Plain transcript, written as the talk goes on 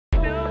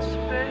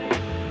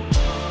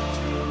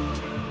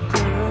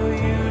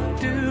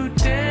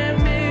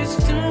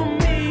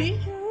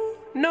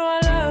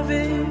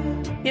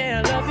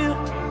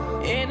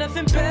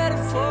something better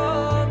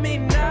for me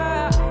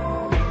now.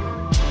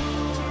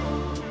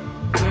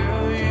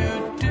 Girl,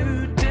 you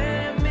do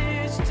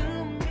damage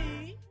to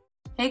me.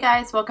 Hey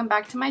guys, welcome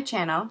back to my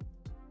channel.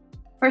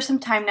 For some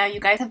time now, you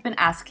guys have been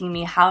asking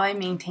me how I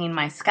maintain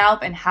my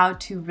scalp and how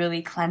to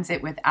really cleanse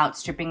it without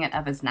stripping it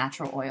of its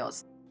natural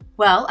oils.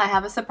 Well, I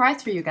have a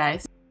surprise for you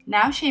guys.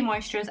 Now Shea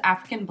Moisture's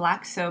African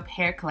Black Soap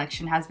hair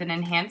collection has been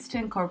enhanced to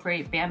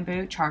incorporate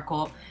bamboo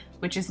charcoal,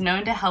 which is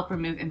known to help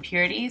remove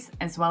impurities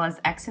as well as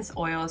excess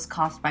oils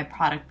caused by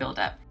product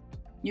buildup.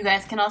 You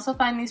guys can also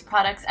find these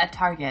products at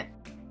Target.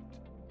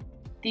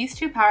 These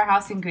two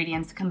powerhouse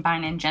ingredients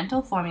combine in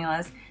gentle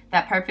formulas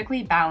that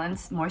perfectly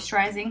balance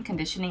moisturizing,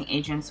 conditioning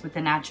agents with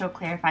the natural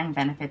clarifying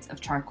benefits of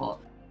charcoal.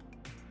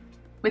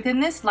 Within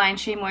this line,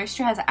 Shea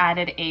Moisture has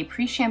added a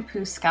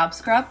pre-shampoo scalp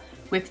scrub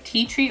with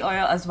tea tree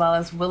oil as well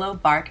as willow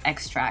bark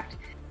extract.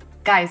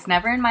 Guys,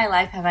 never in my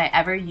life have I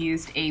ever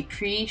used a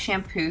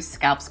pre-shampoo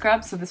scalp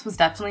scrub, so this was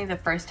definitely the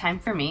first time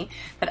for me.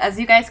 But as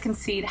you guys can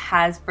see, it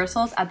has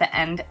bristles at the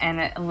end and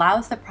it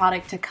allows the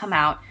product to come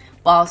out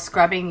while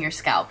scrubbing your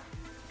scalp.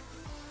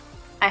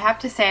 I have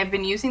to say I've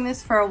been using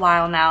this for a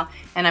while now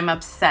and I'm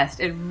obsessed.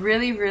 It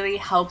really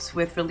helps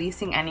with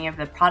releasing any of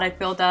the product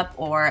buildup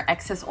or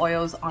excess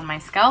oils on my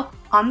scalp.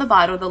 On the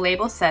bottle, the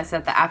label says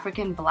that the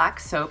African Black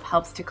Soap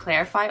helps to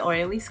clarify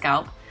oily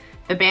scalp,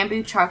 the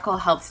bamboo charcoal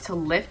helps to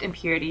lift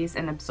impurities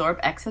and absorb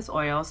excess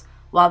oils,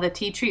 while the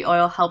tea tree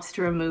oil helps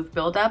to remove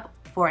buildup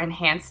for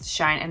enhanced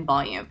shine and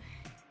volume.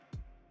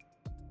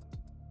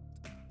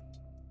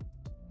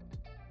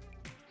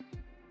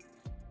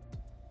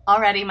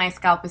 Already my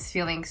scalp is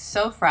feeling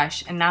so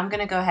fresh, and now I'm going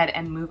to go ahead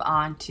and move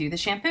on to the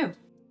shampoo.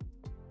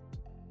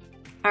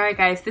 Alright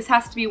guys, this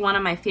has to be one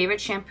of my favorite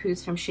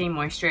shampoos from Shea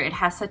Moisture. It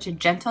has such a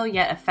gentle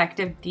yet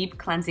effective deep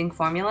cleansing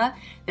formula.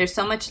 There's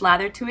so much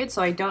lather to it,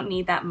 so I don't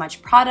need that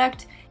much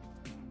product.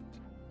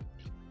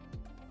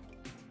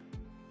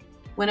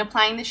 When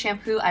applying the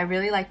shampoo, I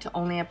really like to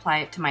only apply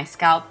it to my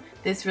scalp.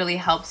 This really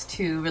helps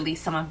to release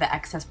some of the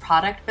excess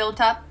product built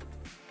up.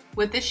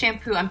 With this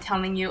shampoo, I'm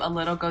telling you, a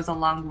little goes a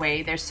long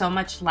way. There's so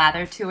much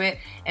lather to it,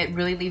 it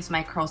really leaves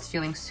my curls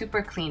feeling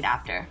super cleaned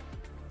after.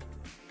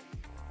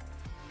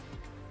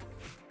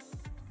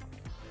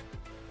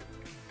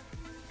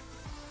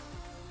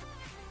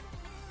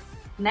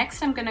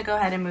 Next, I'm going to go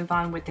ahead and move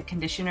on with the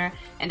conditioner,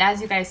 and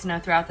as you guys know,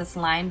 throughout this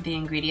line, the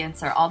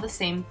ingredients are all the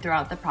same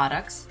throughout the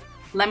products.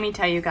 Let me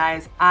tell you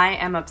guys, I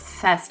am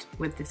obsessed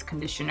with this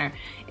conditioner.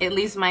 It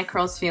leaves my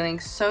curls feeling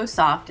so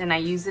soft, and I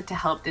use it to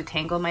help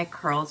detangle my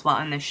curls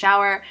while in the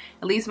shower.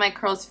 It leaves my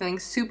curls feeling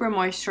super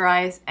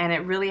moisturized, and it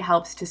really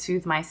helps to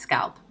soothe my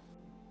scalp.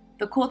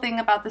 The cool thing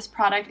about this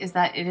product is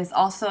that it is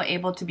also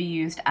able to be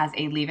used as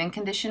a leave-in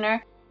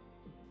conditioner.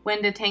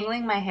 When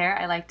detangling my hair,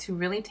 I like to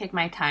really take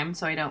my time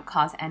so I don't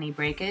cause any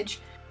breakage.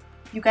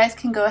 You guys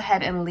can go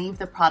ahead and leave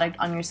the product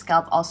on your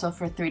scalp also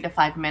for 3 to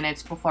 5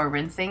 minutes before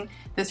rinsing.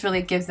 This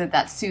really gives it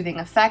that soothing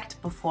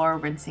effect before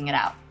rinsing it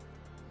out.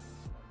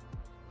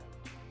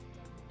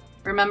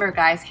 Remember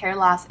guys, hair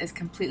loss is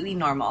completely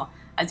normal.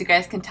 As you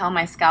guys can tell,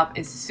 my scalp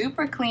is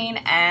super clean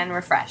and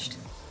refreshed.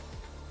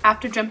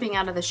 After jumping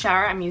out of the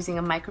shower, I'm using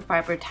a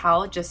microfiber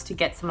towel just to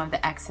get some of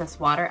the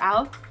excess water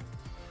out.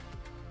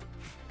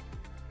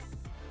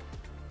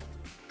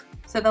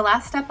 So the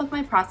last step of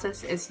my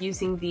process is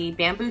using the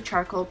Bamboo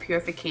Charcoal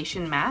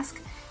Purification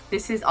Mask.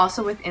 This is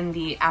also within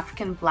the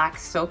African Black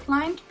Soap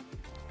line.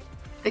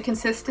 The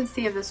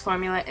consistency of this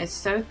formula is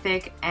so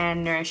thick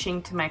and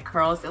nourishing to my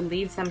curls, it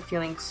leaves them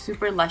feeling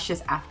super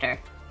luscious after.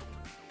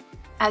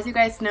 As you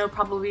guys know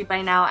probably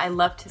by now, I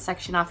love to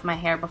section off my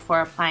hair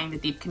before applying the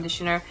deep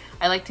conditioner.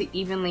 I like to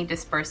evenly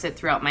disperse it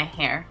throughout my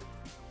hair.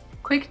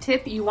 Quick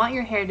tip, you want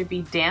your hair to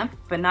be damp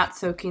but not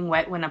soaking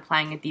wet when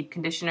applying a deep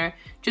conditioner,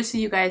 just so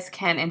you guys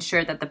can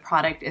ensure that the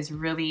product is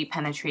really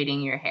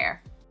penetrating your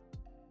hair.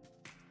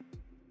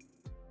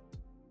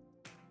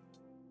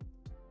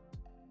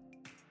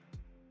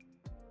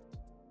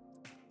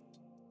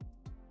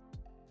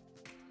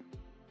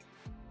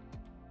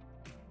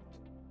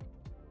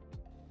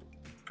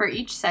 For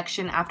each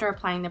section, after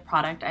applying the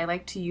product, I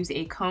like to use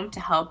a comb to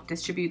help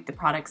distribute the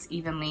products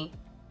evenly.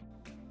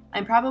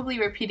 I'm probably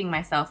repeating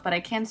myself, but I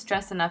can't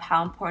stress enough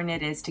how important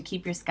it is to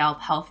keep your scalp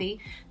healthy.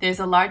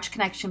 There's a large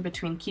connection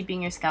between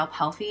keeping your scalp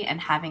healthy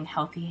and having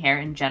healthy hair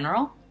in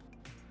general.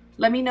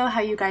 Let me know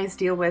how you guys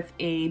deal with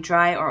a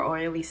dry or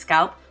oily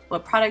scalp,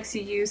 what products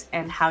you use,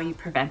 and how you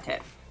prevent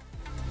it.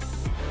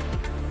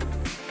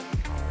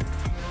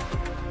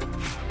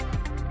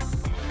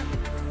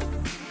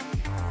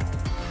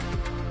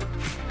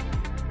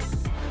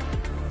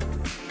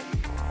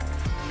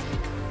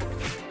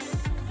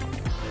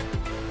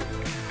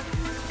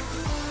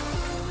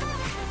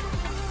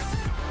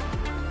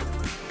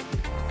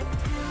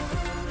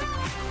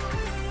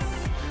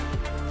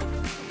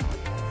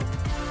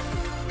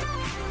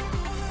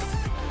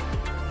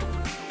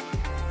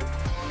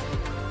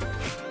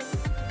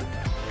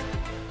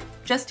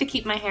 Just to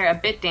keep my hair a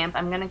bit damp,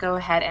 I'm going to go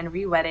ahead and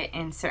re-wet it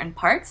in certain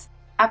parts.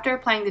 After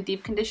applying the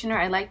deep conditioner,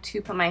 I like to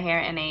put my hair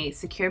in a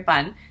secure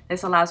bun.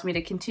 This allows me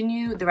to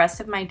continue the rest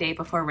of my day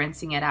before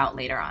rinsing it out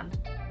later on.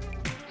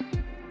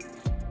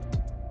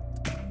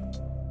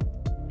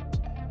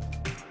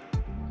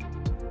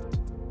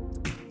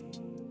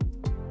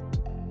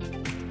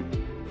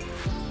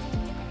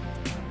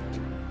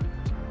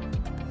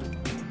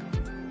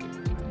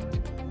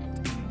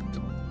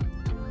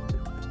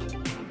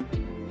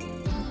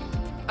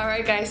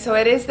 Alright guys, so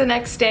it is the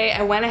next day.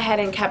 I went ahead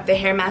and kept the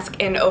hair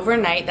mask in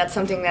overnight. That's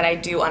something that I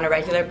do on a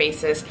regular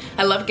basis.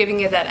 I love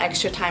giving it that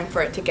extra time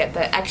for it to get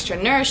the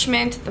extra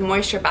nourishment, the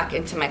moisture back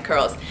into my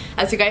curls.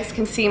 As you guys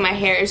can see, my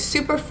hair is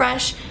super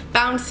fresh,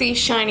 bouncy,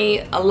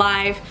 shiny,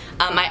 alive.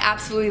 I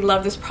absolutely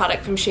love this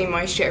product from Shea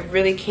Moisture. It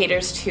really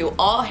caters to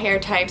all hair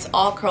types,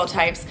 all curl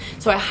types,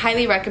 so I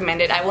highly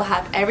recommend it. I will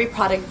have every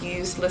product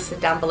used listed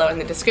down below in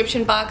the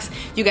description box.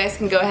 You guys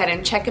can go ahead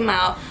and check them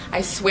out.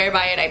 I swear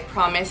by it, I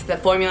promise. The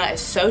formula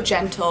is so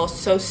gentle,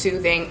 so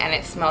soothing, and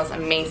it smells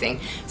amazing.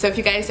 So if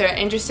you guys are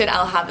interested,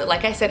 I'll have it,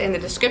 like I said, in the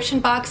description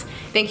box.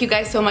 Thank you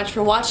guys so much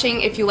for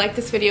watching. If you like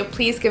this video,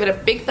 please give it a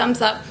big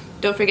thumbs up.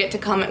 Don't forget to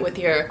comment with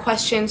your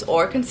questions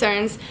or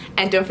concerns,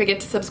 and don't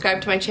forget to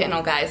subscribe to my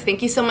channel, guys.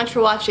 Thank you so much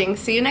for watching.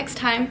 See you next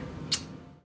time.